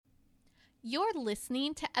You're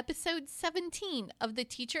listening to episode 17 of the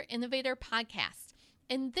Teacher Innovator Podcast.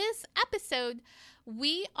 In this episode,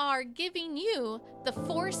 we are giving you the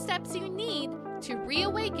 4 steps you need to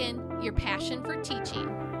reawaken your passion for teaching.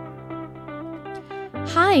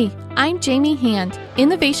 Hi, I'm Jamie Hand,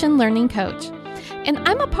 Innovation Learning Coach, and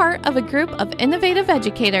I'm a part of a group of innovative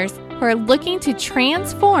educators who are looking to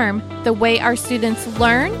transform the way our students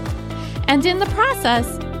learn and in the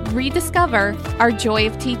process, rediscover our joy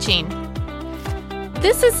of teaching.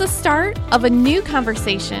 This is the start of a new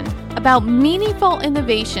conversation about meaningful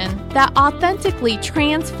innovation that authentically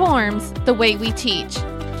transforms the way we teach.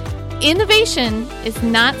 Innovation is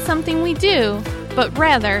not something we do, but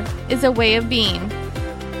rather is a way of being.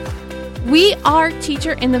 We are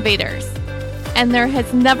teacher innovators, and there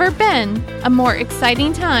has never been a more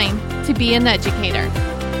exciting time to be an educator.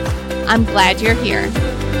 I'm glad you're here.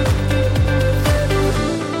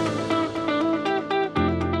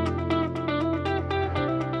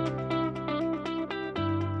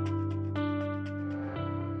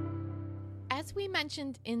 As we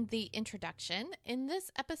mentioned in the introduction, in this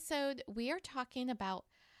episode, we are talking about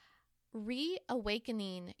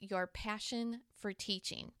reawakening your passion for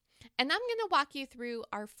teaching. And I'm going to walk you through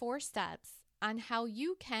our 4 steps on how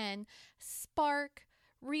you can spark,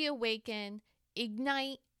 reawaken,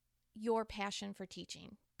 ignite your passion for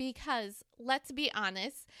teaching. Because let's be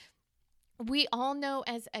honest, we all know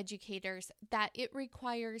as educators that it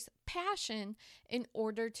requires passion in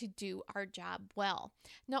order to do our job well.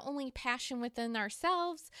 Not only passion within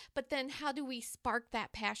ourselves, but then how do we spark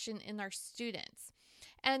that passion in our students?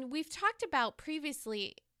 And we've talked about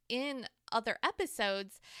previously in other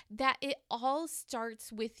episodes that it all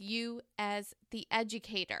starts with you as the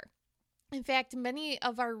educator. In fact, many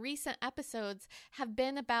of our recent episodes have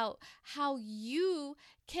been about how you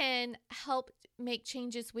can help make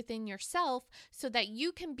changes within yourself so that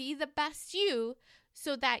you can be the best you,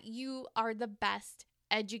 so that you are the best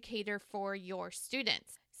educator for your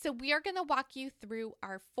students. So we are going to walk you through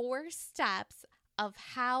our 4 steps of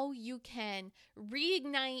how you can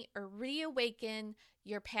reignite or reawaken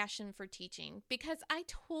your passion for teaching. Because I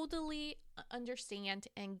totally understand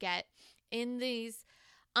and get in these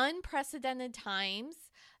unprecedented times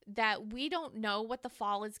that we don't know what the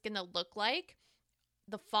fall is going to look like.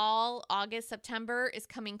 The fall, August, September is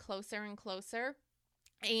coming closer and closer.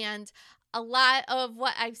 And a lot of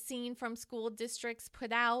what I've seen from school districts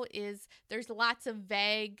put out is there's lots of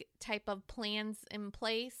vague type of plans in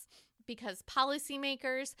place because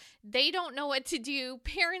policymakers, they don't know what to do.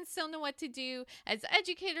 Parents don't know what to do. As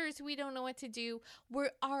educators, we don't know what to do. We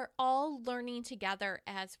are all learning together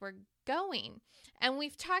as we're going. And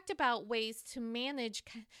we've talked about ways to manage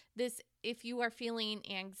this if you are feeling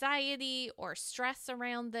anxiety or stress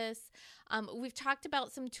around this. We've talked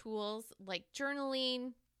about some tools like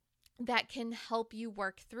journaling that can help you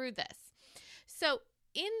work through this. So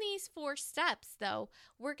in these 4 steps, though,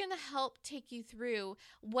 we're going to help take you through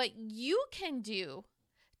what you can do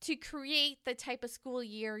to create the type of school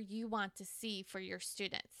year you want to see for your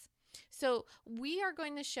students. So we are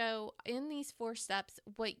going to show in these 4 steps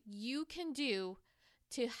what you can do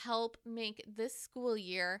to help make this school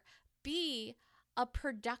year be a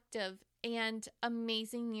productive and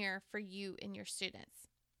amazing year for you and your students.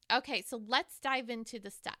 Okay, so let's dive into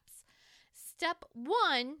the steps. Step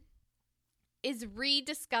 1 is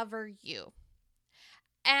rediscover you.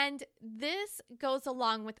 And this goes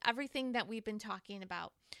along with everything that we've been talking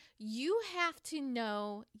about. You have to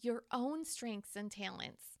know your own strengths and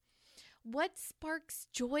talents. What sparks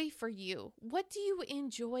joy for you? What do you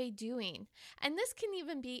enjoy doing? And this can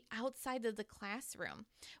even be outside of the classroom.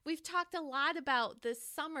 We've talked a lot about this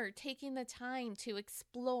summer taking the time to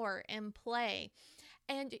explore and play.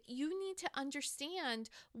 And you need to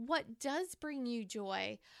understand what does bring you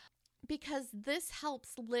joy, because this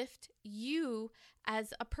helps lift you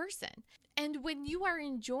as a person. And when you are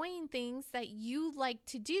enjoying things that you like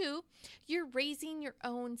to do, you're raising your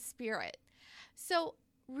own spirit. So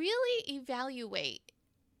really evaluate.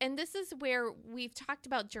 And this is where we've talked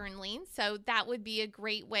about journaling. So that would be a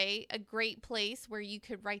great way, a great place where you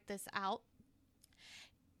could write this out.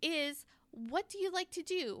 Is what do you like to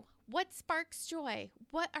do? What sparks joy?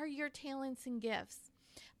 What are your talents and gifts?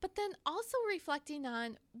 But then also reflecting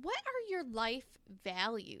on what are your life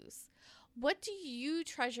values? What do you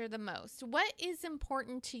treasure the most? What is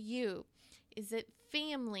important to you? Is it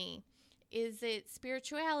family? Is it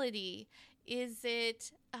spirituality? Is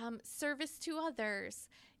it service to others?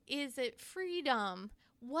 Is it freedom?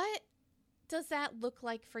 What does that look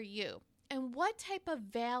like for you? And what type of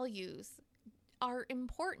values are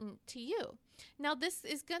important to you. Now, this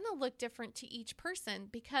is going to look different to each person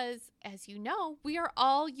because, as you know, we are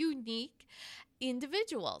all unique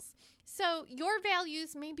individuals. So your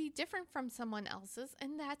values may be different from someone else's,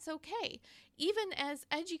 and that's okay. Even as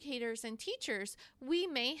educators and teachers, we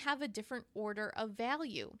may have a different order of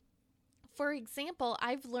value. For example,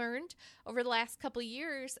 I've learned over the last couple of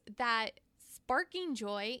years that sparking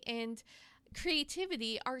joy and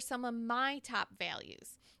creativity are some of my top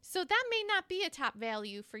values. So that may not be a top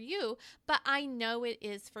value for you, but I know it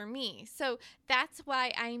is for me. So that's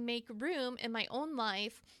why I make room in my own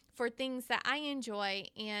life for things that I enjoy,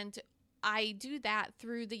 and I do that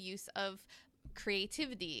through the use of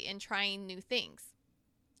creativity and trying new things.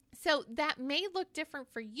 So that may look different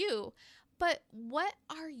for you, but what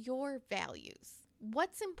are your values?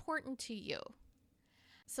 What's important to you?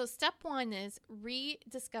 So step 1 is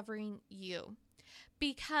rediscovering you,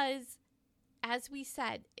 because as we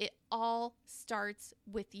said, it all starts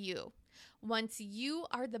with you. Once you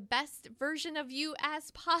are the best version of you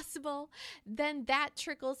as possible, then that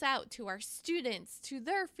trickles out to our students, to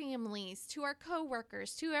their families, to our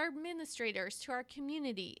coworkers, to our administrators, to our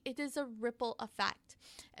community. It is a ripple effect.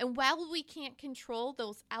 And while we can't control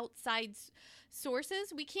those outside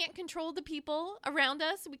sources, we can't control the people around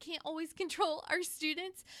us, we can't always control our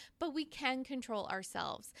students, but we can control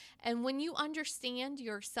ourselves. And when you understand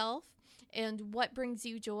yourself and what brings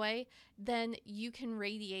you joy, then you can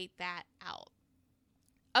radiate that out.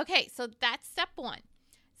 Okay, so that's step 1.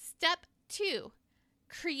 Step 2,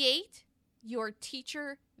 create your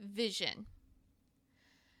teacher vision.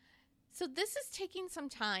 So this is taking some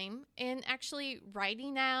time and actually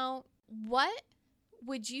writing out what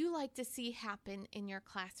would you like to see happen in your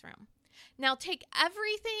classroom. Now take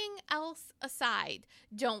everything else aside.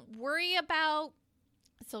 Don't worry about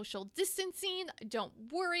social distancing. Don't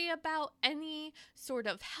worry about any sort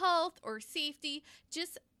of health or safety.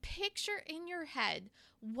 Just picture in your head,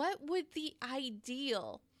 what would the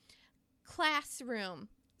ideal classroom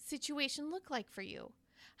situation look like for you?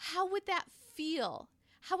 How would that feel?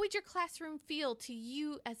 How would your classroom feel to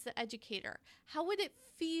you as the educator? How would it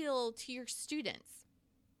feel to your students?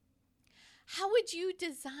 How would you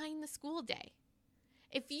design the school day?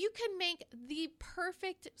 If you could make the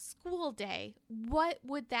perfect school day, what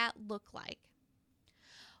would that look like?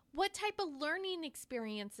 What type of learning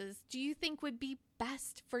experiences do you think would be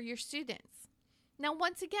best for your students? Now,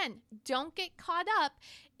 once again, don't get caught up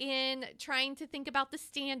in trying to think about the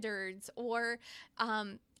standards or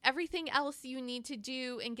everything else you need to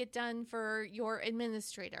do and get done for your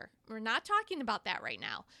administrator. We're not talking about that right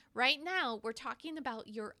now. Right now, we're talking about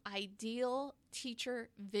your ideal teacher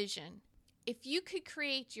vision. If you could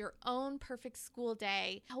create your own perfect school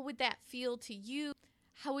day, how would that feel to you?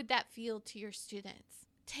 How would that feel to your students?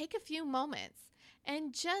 Take a few moments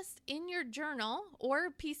and just in your journal or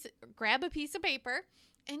grab a piece of paper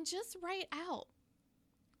and just write out,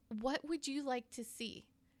 what would you like to see?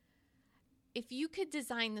 If you could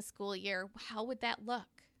design the school year, how would that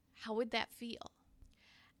look? How would that feel?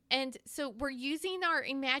 And so we're using our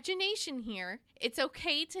imagination here. It's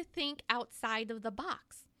okay to think outside of the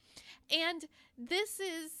box. And this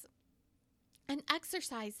is an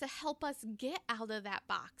exercise to help us get out of that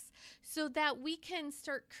box so that we can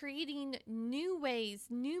start creating new ways,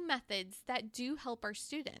 new methods that do help our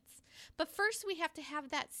students. But first, we have to have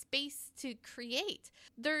that space to create.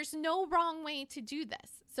 There's no wrong way to do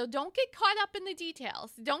this. So don't get caught up in the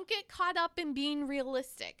details. Don't get caught up in being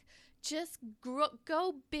realistic. Just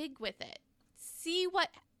go big with it. See what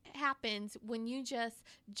happens when you just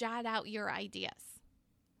jot out your ideas.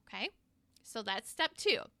 Okay? So that's step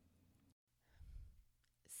 2.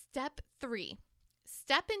 Step 3,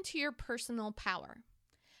 step into your personal power.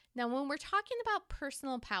 Now, when we're talking about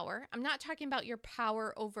personal power, I'm not talking about your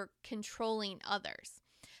power over controlling others,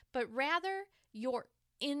 but rather your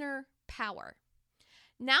inner power.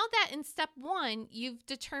 Now that in step 1, you've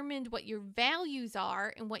determined what your values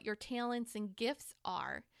are and what your talents and gifts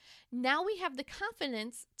are, now we have the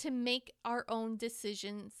confidence to make our own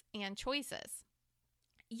decisions and choices.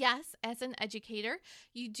 Yes, as an educator,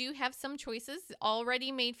 you do have some choices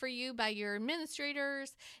already made for you by your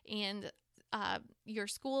administrators and your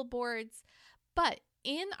school boards. But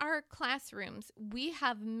in our classrooms, we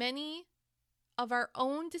have many of our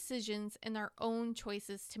own decisions and our own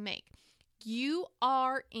choices to make. You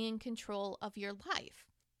are in control of your life.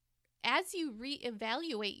 As you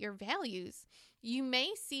reevaluate your values, you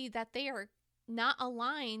may see that they are not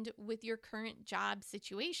aligned with your current job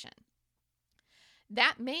situation.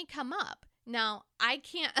 That may come up. Now, I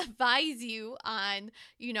can't advise you on,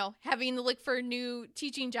 having to look for a new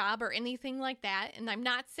teaching job or anything like that. And I'm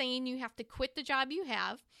not saying you have to quit the job you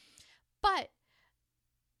have, but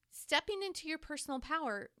stepping into your personal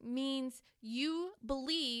power means you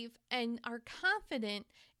believe and are confident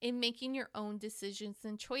in making your own decisions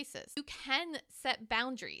and choices. You can set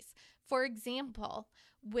boundaries. For example,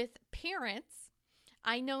 with parents,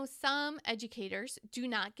 I know some educators do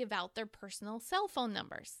not give out their personal cell phone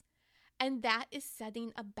numbers, and that is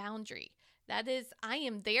setting a boundary. That is, I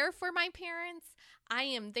am there for my parents. I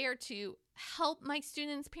am there to help my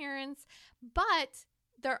students' parents, but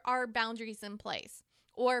there are boundaries in place.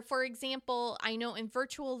 Or, for example, I know in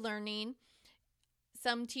virtual learning,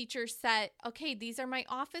 some teachers set, okay, these are my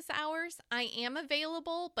office hours. I am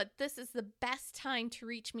available, but this is the best time to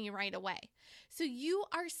reach me right away. So you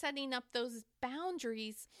are setting up those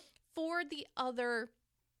boundaries for the other,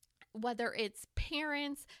 whether it's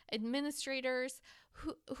parents, administrators,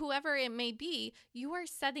 whoever it may be. You are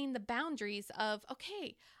setting the boundaries of,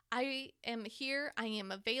 okay, I am here, I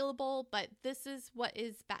am available, but this is what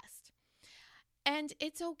is best. And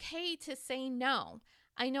it's okay to say no.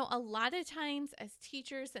 I know a lot of times as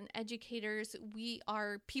teachers and educators, we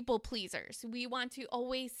are people pleasers. We want to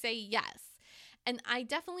always say yes. And I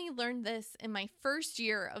definitely learned this in my first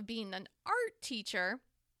year of being an art teacher,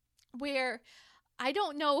 where I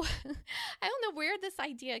don't know where this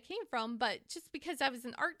idea came from, but just because I was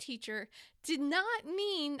an art teacher did not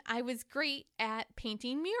mean I was great at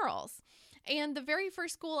painting murals. And the very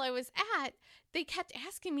first school I was at, they kept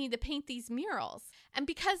asking me to paint these murals. And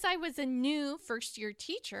because I was a new first-year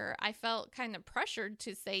teacher, I felt kind of pressured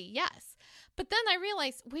to say yes. But then I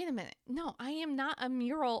realized, wait a minute, no, I am not a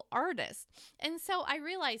mural artist. And so I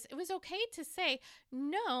realized it was okay to say,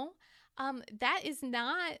 no, that is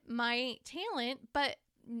not my talent, but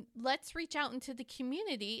let's reach out into the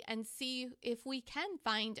community and see if we can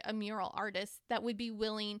find a mural artist that would be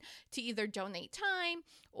willing to either donate time,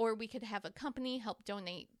 or we could have a company help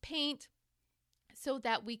donate paint so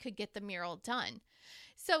that we could get the mural done.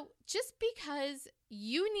 So just because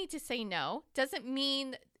you need to say no doesn't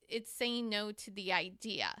mean it's saying no to the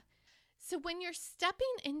idea. So when you're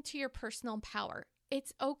stepping into your personal power,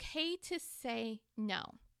 it's okay to say no.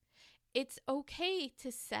 It's okay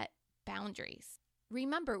to set boundaries.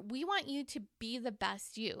 Remember, we want you to be the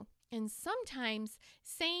best you. And sometimes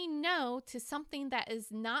saying no to something that is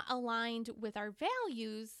not aligned with our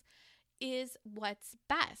values is what's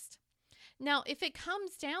best. Now, if it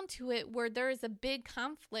comes down to it where there is a big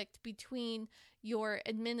conflict between your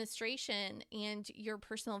administration and your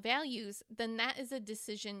personal values, then that is a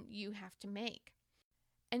decision you have to make.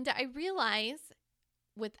 And I realize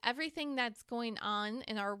with everything that's going on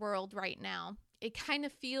in our world right now, it kind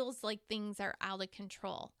of feels like things are out of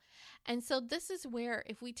control. And so this is where,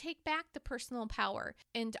 if we take back the personal power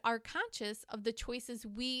and are conscious of the choices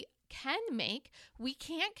we can make, we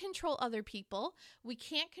can't control other people. We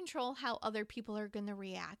can't control how other people are going to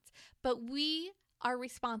react, but we are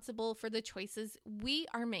responsible for the choices we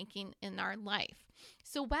are making in our life.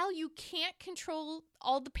 So while you can't control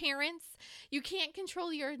all the parents, you can't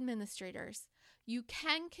control your administrators, you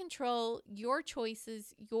can control your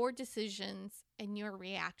choices, your decisions, and your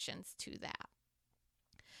reactions to that.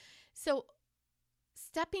 So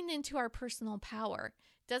stepping into our personal power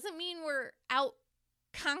doesn't mean we're out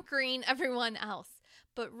conquering everyone else,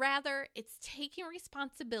 but rather it's taking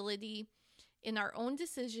responsibility in our own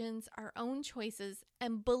decisions, our own choices,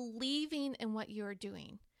 and believing in what you're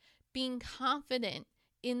doing, being confident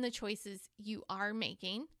in the choices you are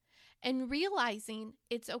making, and realizing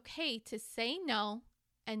it's okay to say no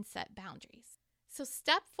and set boundaries. So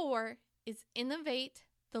step 4 is innovate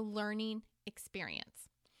the learning experience.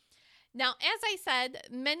 Now, as I said,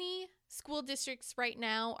 many school districts right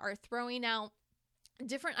now are throwing out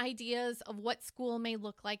different ideas of what school may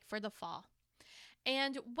look like for the fall.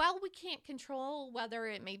 And while we can't control whether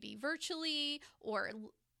it may be virtually or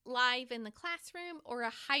live in the classroom or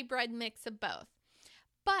a hybrid mix of both,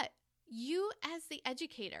 but you as the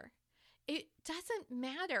educator, it doesn't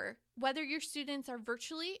matter whether your students are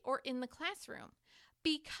virtually or in the classroom,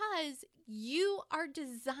 because you are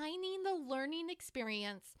designing the learning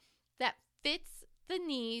experience that fits the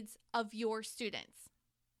needs of your students.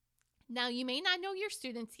 Now, you may not know your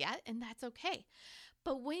students yet, and that's okay.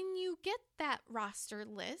 But when you get that roster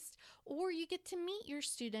list or you get to meet your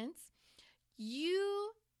students,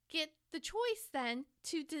 you get the choice then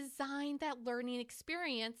to design that learning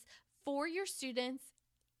experience for your students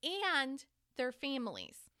and their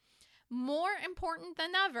families. More important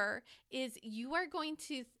than ever is you are going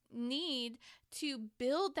to need to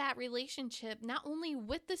build that relationship not only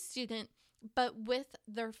with the student, but with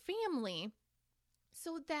their family,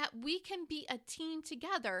 so that we can be a team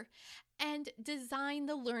together and design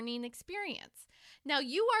the learning experience. Now,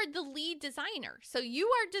 you are the lead designer, so you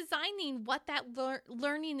are designing what that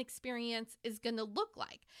learning experience is going to look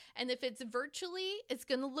like. And if it's virtually, it's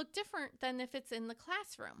going to look different than if it's in the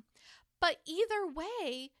classroom. But either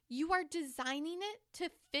way, you are designing it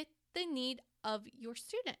to fit the need of your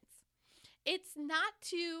students. It's not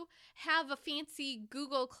to have a fancy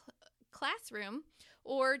Google Classroom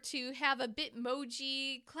or to have a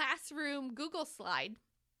Bitmoji classroom Google slide.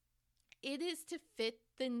 It is to fit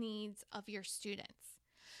the needs of your students.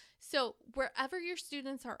 So wherever your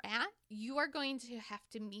students are at, you are going to have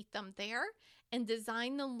to meet them there and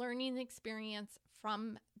design the learning experience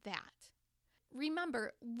from that.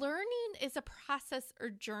 Remember, learning is a process or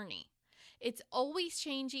journey. It's always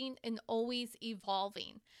changing and always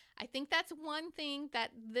evolving. I think that's one thing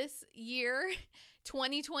that this year,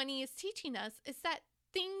 2020, is teaching us, is that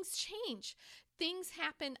things change. Things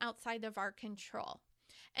happen outside of our control.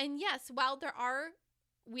 And yes, while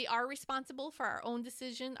we are responsible for our own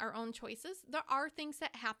decision, our own choices, there are things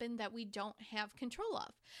that happen that we don't have control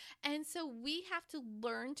of. And so we have to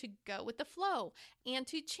learn to go with the flow and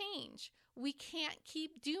to change. We can't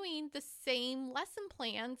keep doing the same lesson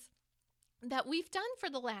plans that we've done for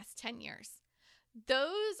the last 10 years.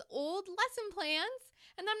 Those old lesson plans,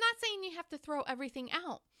 and I'm not saying you have to throw everything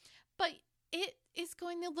out, but it is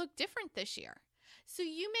going to look different this year. So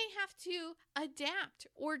you may have to adapt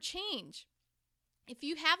or change. If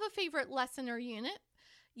you have a favorite lesson or unit,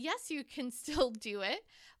 yes, you can still do it,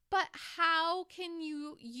 but how can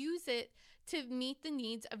you use it to meet the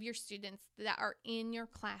needs of your students that are in your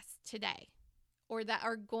class today or that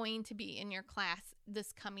are going to be in your class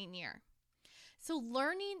this coming year? So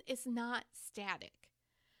learning is not static.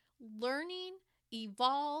 Learning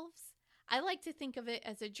evolves. I like to think of it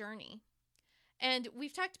as a journey. And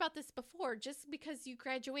we've talked about this before. Just because you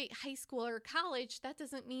graduate high school or college, that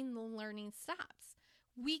doesn't mean the learning stops.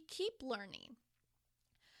 We keep learning.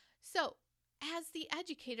 So as the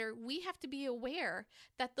educator, we have to be aware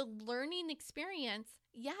that the learning experience,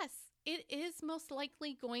 yes, it is most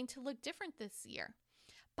likely going to look different this year.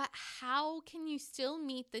 But how can you still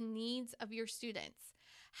meet the needs of your students?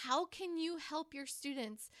 How can you help your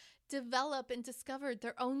students develop and discover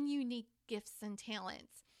their own unique gifts and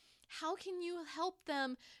talents? How can you help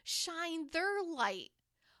them shine their light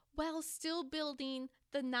while still building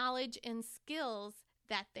the knowledge and skills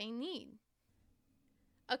that they need?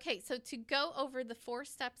 Okay, so to go over the 4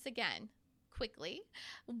 steps again quickly.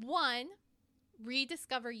 1,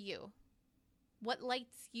 rediscover you. What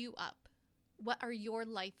lights you up? What are your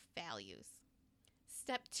life values?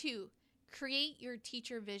 Step 2, create your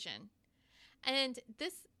teacher vision. And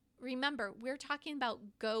this, remember, we're talking about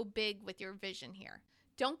go big with your vision here.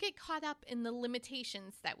 Don't get caught up in the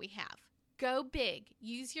limitations that we have. Go big.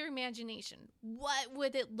 Use your imagination. What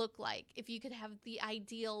would it look like if you could have the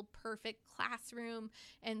ideal, perfect classroom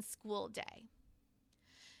and school day?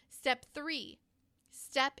 Step 3,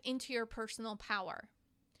 step into your personal power.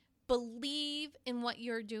 Believe in what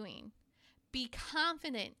you're doing. Be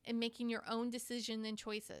confident in making your own decisions and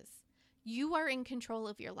choices. You are in control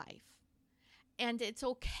of your life. And it's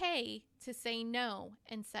okay to say no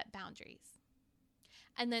and set boundaries.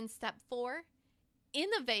 And then step 4,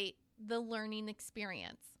 innovate the learning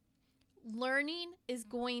experience. Learning is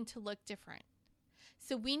going to look different.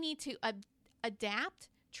 So we need to adapt,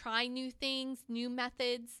 try new things, new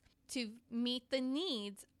methods to meet the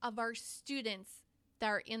needs of our students that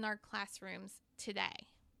are in our classrooms today.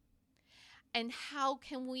 And how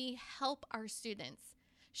can we help our students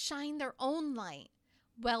shine their own light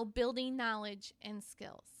while building knowledge and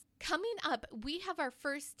skills? Coming up, we have our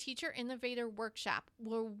first Teacher Innovator Workshop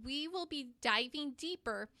where we will be diving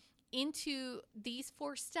deeper into these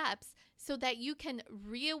 4 steps so that you can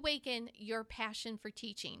reawaken your passion for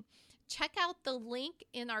teaching. Check out the link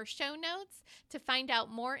in our show notes to find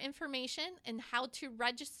out more information and how to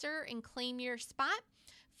register and claim your spot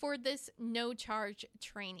for this no-charge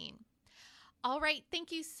training. All right,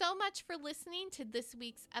 thank you so much for listening to this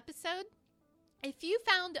week's episode. If you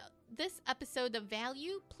found this episode of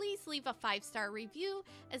value, please leave a 5-star review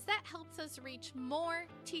as that helps us reach more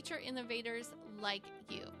teacher innovators like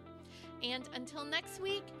you. And until next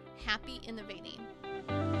week, happy innovating.